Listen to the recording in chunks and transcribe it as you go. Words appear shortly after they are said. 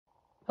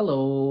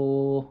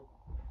Hello!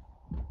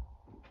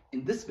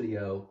 In this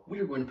video, we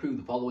are going to prove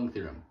the following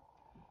theorem.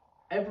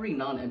 Every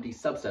non-empty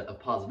subset of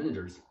positive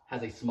integers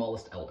has a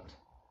smallest element.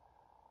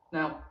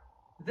 Now,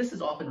 this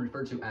is often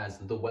referred to as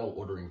the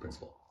well-ordering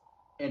principle.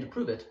 And to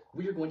prove it,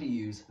 we are going to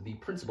use the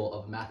principle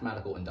of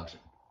mathematical induction,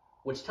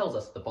 which tells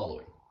us the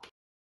following.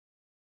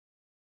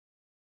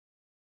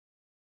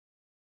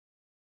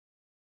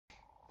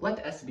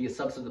 Let S be a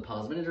subset of the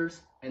positive integers,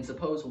 and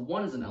suppose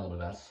 1 is an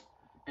element of S,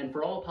 and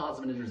for all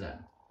positive integers n,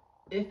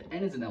 if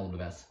n is an element of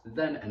S,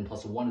 then n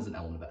plus 1 is an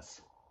element of S.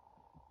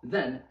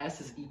 Then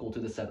S is equal to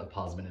the set of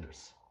positive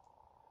integers.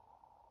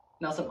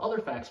 Now, some other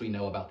facts we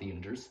know about the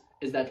integers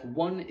is that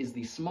 1 is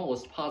the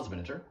smallest positive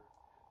integer,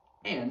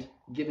 and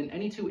given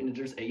any two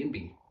integers a and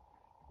b,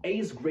 a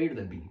is greater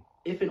than b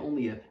if and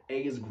only if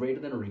a is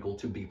greater than or equal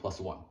to b plus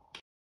 1.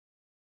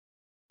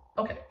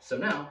 Okay, so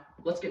now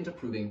let's get into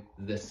proving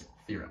this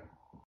theorem.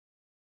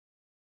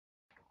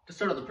 To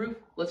start out the proof,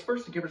 let's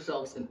first give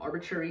ourselves an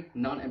arbitrary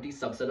non-empty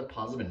subset of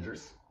positive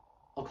integers.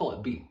 I'll call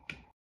it b.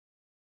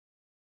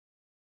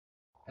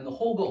 And the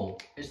whole goal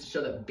is to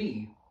show that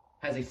b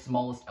has a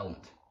smallest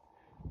element.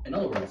 In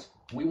other words,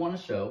 we want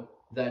to show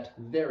that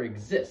there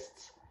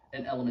exists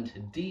an element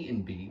d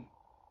in b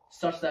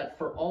such that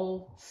for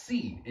all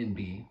c in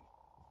b,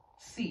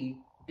 c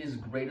is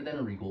greater than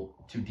or equal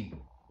to d.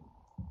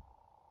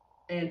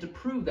 And to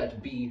prove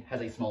that b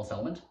has a smallest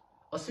element,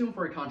 assume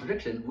for a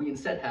contradiction, we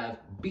instead have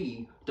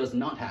b does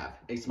not have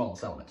a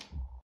smallest element.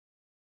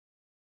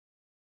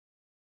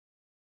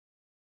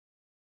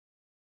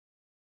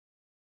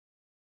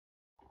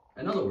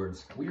 In other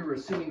words, we are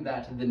assuming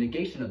that the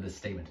negation of this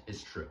statement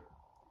is true.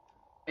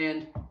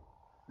 And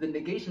the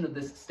negation of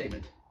this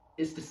statement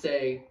is to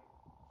say,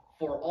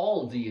 for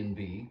all d in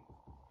b,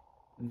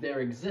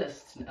 there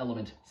exists an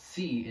element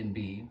c in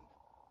b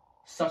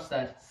such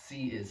that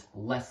c is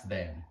less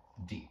than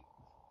d.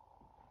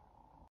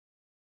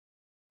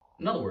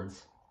 In other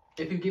words,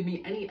 if you give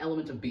me any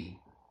element of b,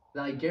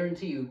 then I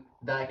guarantee you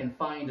that I can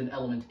find an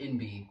element in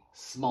b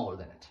smaller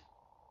than it.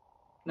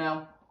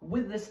 Now,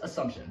 with this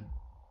assumption,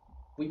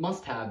 we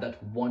must have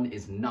that 1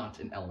 is not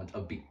an element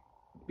of b.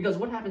 Because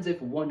what happens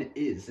if 1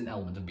 is an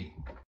element of b?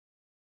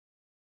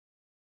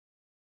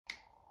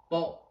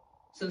 Well,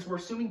 since we're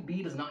assuming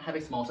b does not have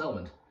a smallest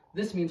element,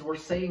 this means we're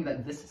saying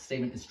that this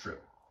statement is true.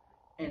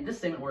 And this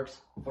statement works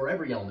for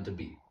every element of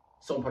b.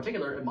 So in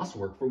particular, it must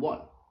work for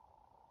 1.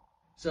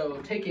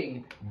 So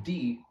taking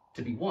d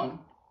to be 1,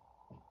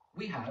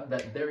 we have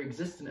that there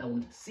exists an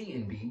element c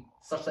in b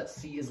such that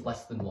c is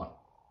less than 1.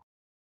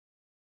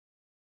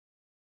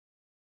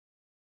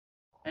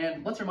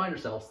 And let's remind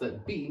ourselves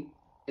that b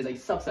is a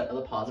subset of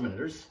the positive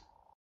integers.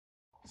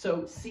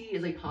 So c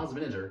is a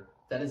positive integer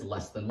that is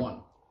less than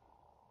 1.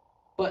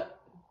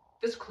 But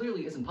this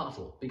clearly isn't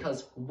possible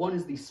because 1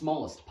 is the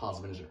smallest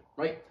positive integer,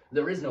 right?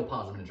 There is no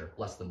positive integer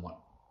less than 1.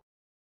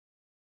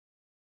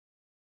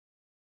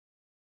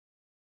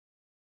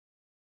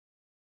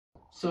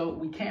 So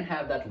we can't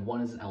have that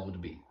 1 is an element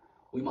of b.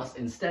 We must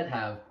instead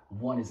have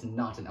 1 is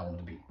not an element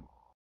of b.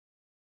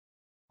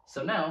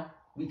 So now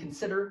we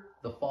consider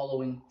the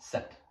following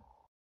set.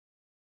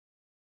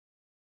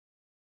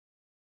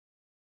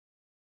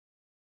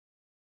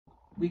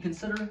 We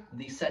consider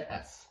the set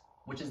S,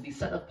 which is the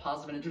set of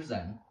positive integers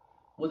n,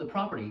 with a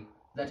property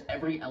that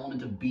every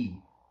element of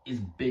b is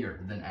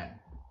bigger than n.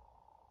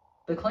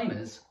 The claim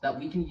is that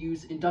we can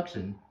use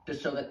induction to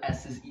show that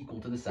S is equal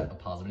to the set of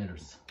positive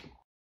integers.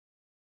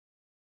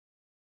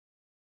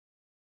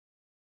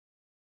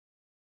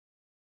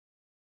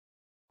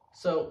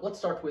 So let's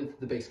start with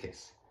the base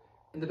case.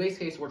 In the base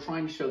case, we're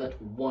trying to show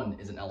that 1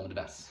 is an element of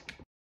S.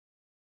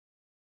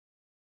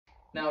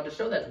 Now, to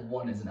show that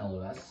 1 is an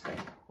element of S,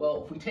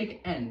 well, if we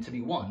take n to be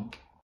 1,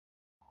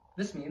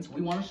 this means we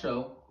want to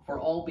show for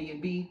all b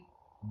and b,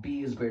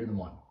 b is greater than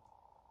 1.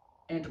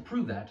 And to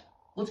prove that,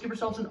 let's give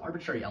ourselves an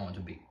arbitrary element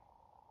of b.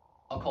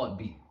 I'll call it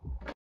b.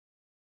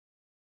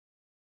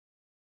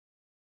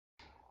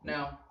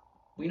 Now,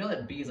 we know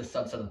that b is a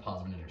subset of the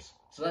positive integers,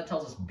 so that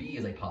tells us b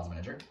is a positive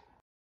integer.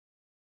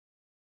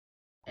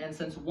 And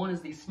since 1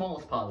 is the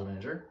smallest positive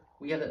integer,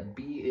 we have that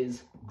b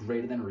is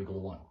greater than or equal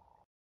to 1.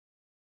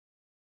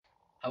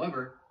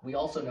 However, we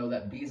also know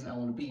that b is an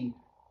element of b,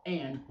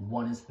 and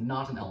 1 is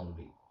not an element of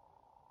b.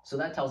 So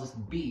that tells us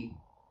b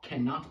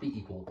cannot be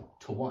equal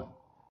to 1.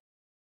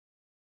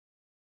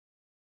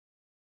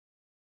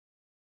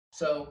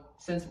 So,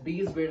 since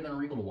b is greater than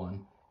or equal to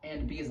 1,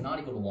 and b is not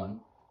equal to 1,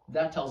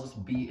 that tells us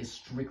b is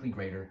strictly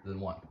greater than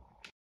 1.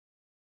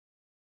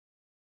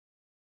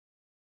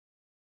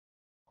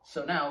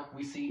 So now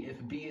we see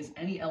if b is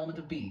any element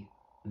of b,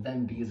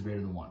 then b is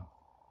greater than 1.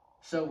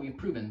 So we've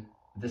proven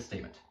this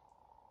statement.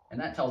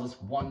 And that tells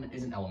us 1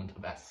 is an element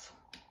of S.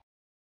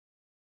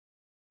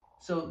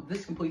 So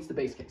this completes the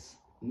base case.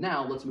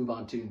 Now let's move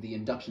on to the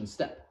induction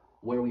step,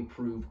 where we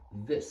prove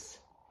this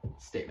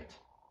statement.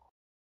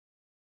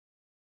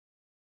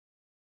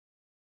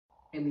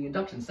 In the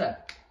induction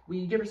step,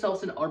 we give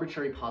ourselves an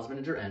arbitrary positive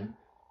integer n,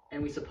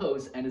 and we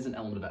suppose n is an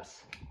element of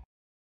S.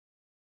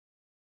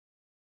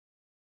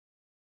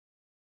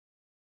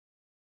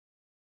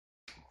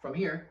 From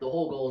here, the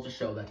whole goal is to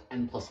show that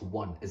n plus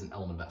 1 is an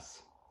element of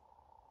S.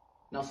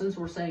 Now, since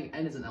we're saying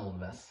n is an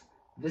element of S,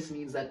 this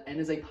means that n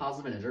is a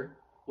positive integer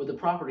with the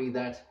property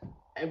that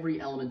every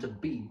element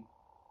of B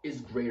is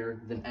greater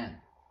than n.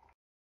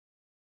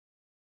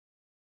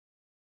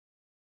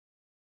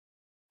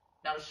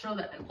 Now, to show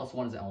that n plus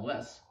 1 is an element of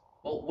S,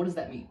 well, what does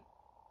that mean?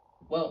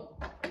 Well,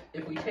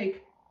 if we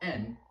take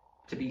n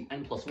to be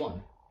n plus 1,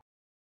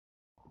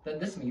 then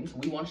this means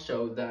we want to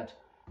show that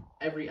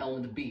every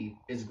element of B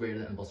is greater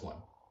than n plus 1.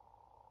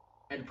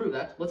 And to prove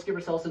that, let's give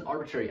ourselves an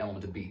arbitrary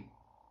element of B.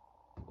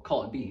 We'll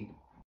call it B.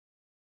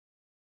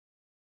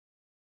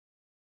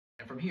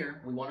 And from here,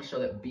 we want to show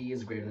that B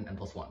is greater than n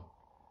plus 1.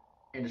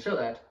 And to show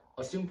that,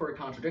 assume for a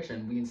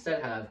contradiction, we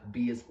instead have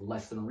B is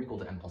less than or equal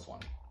to n plus 1.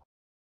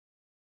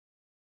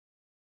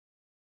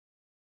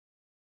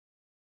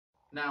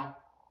 Now,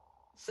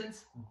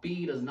 since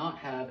B does not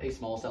have a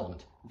smallest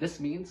element, this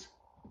means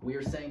we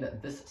are saying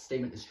that this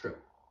statement is true.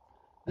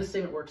 This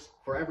statement works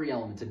for every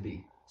element in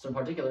B. So in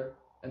particular,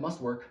 it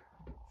must work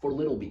for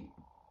little b.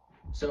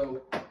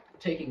 So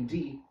taking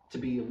D to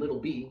be little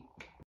b,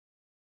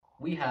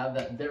 we have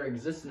that there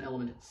exists an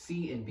element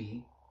C in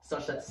B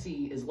such that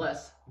C is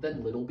less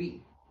than little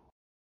b.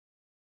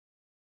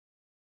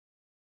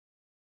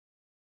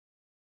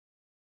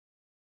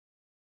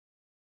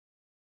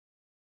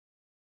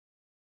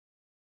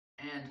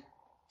 And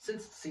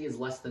since C is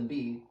less than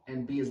B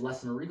and B is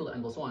less than or equal to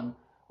n plus 1,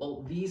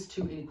 well, these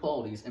two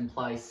inequalities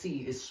imply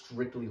C is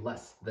strictly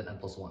less than n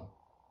plus 1.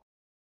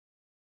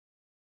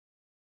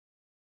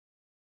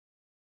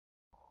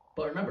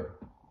 But remember,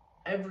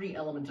 every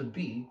element of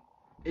B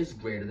is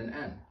greater than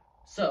n,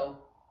 so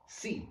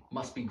C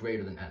must be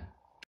greater than n.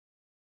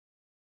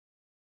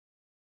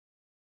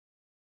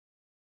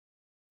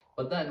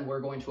 But then we're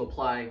going to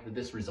apply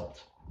this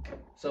result.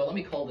 So let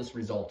me call this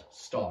result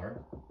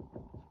star,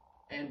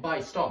 and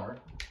by star,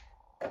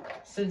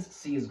 since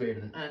C is greater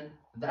than n,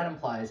 that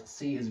implies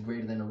C is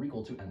greater than or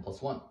equal to n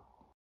plus 1.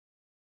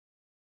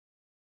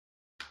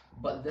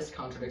 But this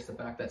contradicts the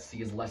fact that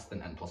C is less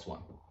than n plus 1.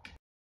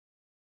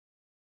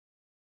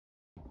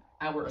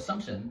 Our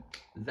assumption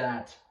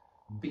that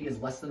B is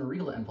less than or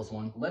equal to n plus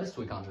 1 led us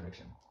to a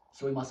contradiction.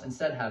 So we must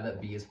instead have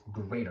that B is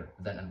greater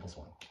than n plus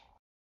 1.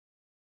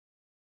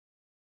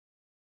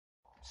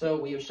 So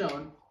we have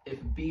shown if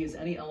B is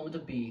any element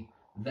of B,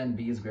 then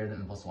B is greater than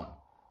n plus 1.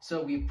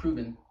 So we've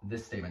proven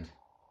this statement.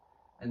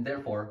 And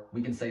therefore,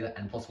 we can say that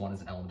n plus 1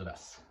 is an element of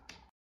S.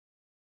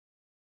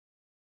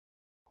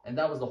 And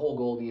that was the whole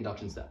goal of the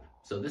induction step.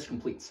 So this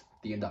completes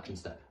the induction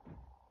step.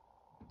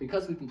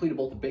 Because we've completed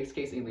both the base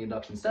case and the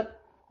induction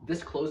step,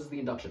 this closes the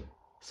induction.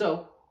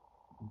 So,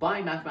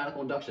 by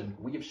mathematical induction,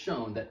 we have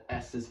shown that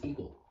S is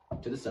equal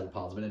to the set of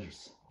positive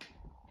integers.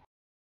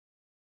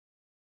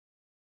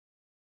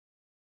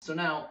 So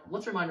now,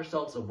 let's remind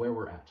ourselves of where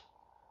we're at.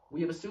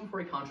 We have assumed for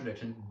a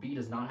contradiction, B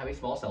does not have a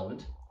smallest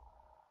element.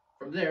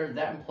 From there,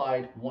 that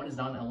implied 1 is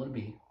not an element of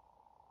B.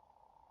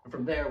 And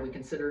from there, we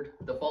considered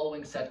the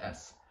following set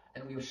S,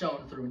 and we have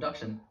shown through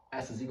induction,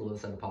 S is equal to the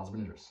set of positive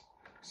integers.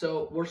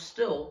 So we're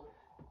still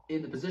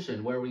in the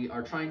position where we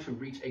are trying to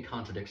reach a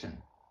contradiction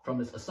from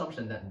this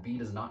assumption that B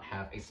does not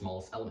have a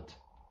smallest element.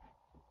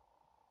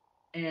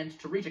 And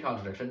to reach a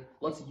contradiction,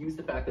 let's use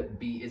the fact that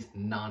B is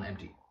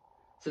non-empty.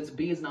 Since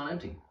B is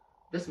non-empty,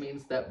 this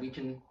means that we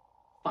can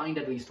find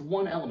at least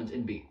one element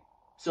in B.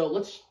 So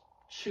let's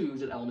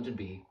choose an element in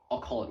B.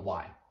 I'll call it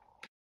Y.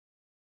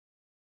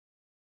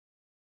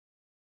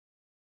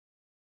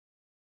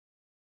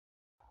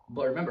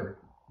 But remember,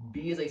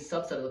 B is a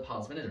subset of the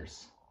positive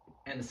integers,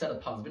 and the set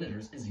of positive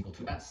integers is equal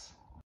to S.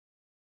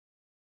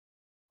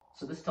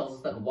 So this tells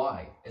us that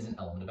Y is an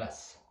element of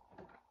S.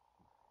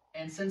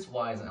 And since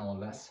Y is an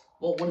element of S,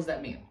 well, what does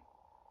that mean?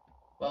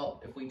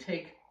 Well, if we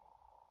take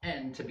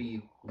n to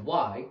be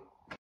Y,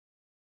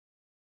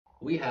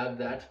 we have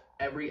that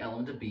every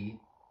element of B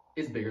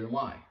is bigger than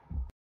Y.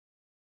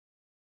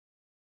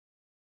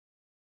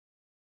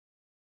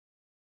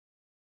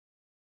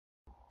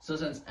 So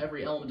since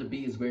every element of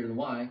B is greater than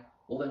Y,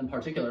 well then in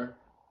particular,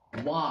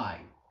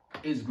 Y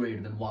is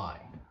greater than Y.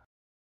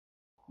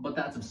 But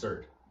that's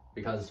absurd,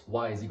 because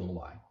Y is equal to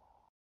Y.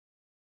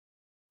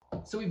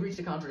 So we've reached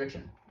a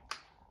contradiction.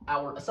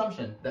 Our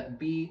assumption that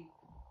B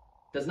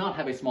does not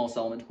have a smallest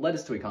element led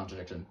us to a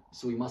contradiction,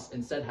 so we must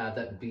instead have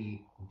that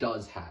B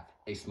does have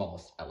a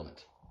smallest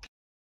element.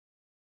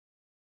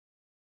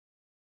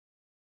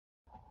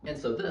 And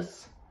so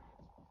this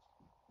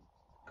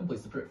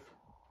completes the proof.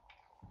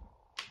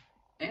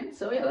 And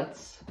so yeah,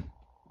 that's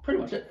pretty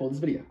much it for this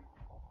video.